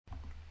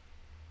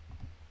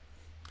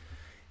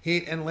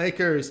Heat and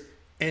Lakers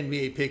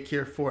NBA pick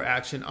here for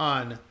action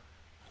on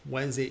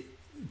Wednesday.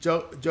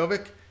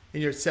 Jovic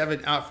in your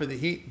 7 out for the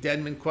Heat.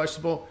 Dedmon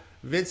questionable.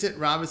 Vincent,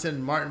 Robinson,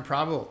 and Martin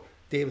probable.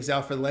 Davis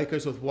out for the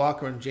Lakers with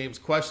Walker and James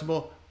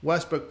questionable.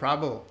 Westbrook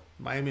probable.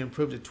 Miami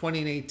improved to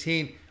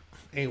 20-18.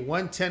 A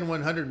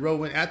 110-100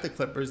 road win at the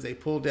Clippers. They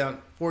pulled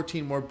down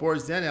 14 more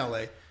boards than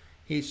LA.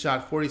 Heat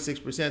shot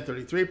 46%,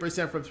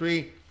 33% from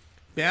 3.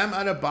 Bam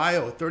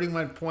Adebayo,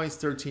 31 points,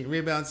 13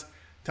 rebounds.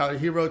 Tyler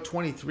Hero,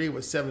 23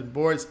 with 7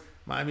 boards.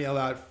 Miami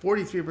allowed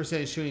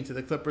 43% shooting to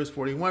the Clippers,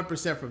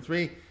 41% from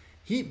 3.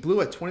 Heat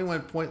blew a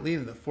 21-point lead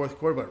in the fourth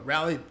quarter, but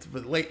rallied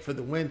late for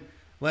the win.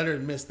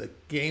 Leonard missed the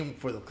game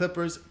for the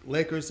Clippers.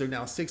 Lakers are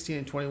now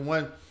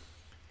 16-21.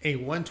 A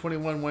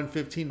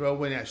 121-115 road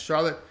win at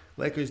Charlotte.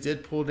 Lakers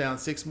did pull down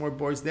 6 more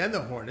boards than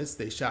the Hornets.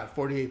 They shot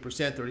 48%,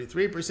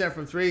 33%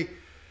 from 3.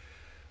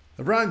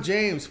 LeBron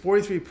James,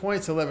 43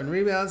 points, 11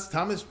 rebounds.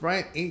 Thomas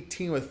Bryant,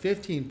 18 with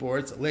 15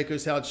 boards.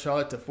 Lakers held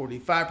Charlotte to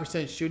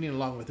 45% shooting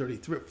along with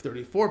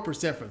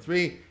 34% from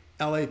 3.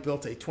 LA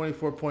built a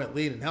 24-point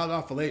lead and held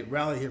off a late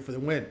rally here for the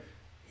win.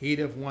 Heat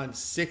have won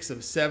 6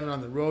 of 7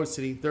 on the road,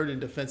 sitting third in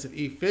defensive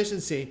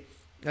efficiency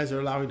as they're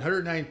allowing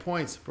 109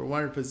 points per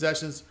 100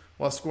 possessions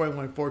while scoring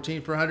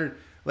 114 per 100.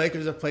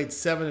 Lakers have played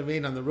 7 of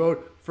 8 on the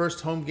road.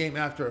 First home game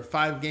after a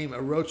 5-game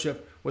road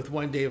trip with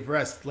 1 day of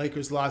rest.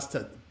 Lakers lost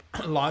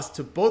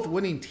to both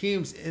winning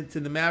teams into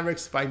the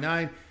Mavericks by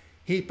 9.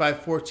 Heat by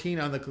 14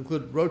 on the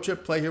concluded road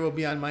trip. Play here will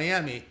be on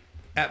Miami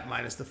at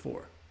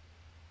 -4.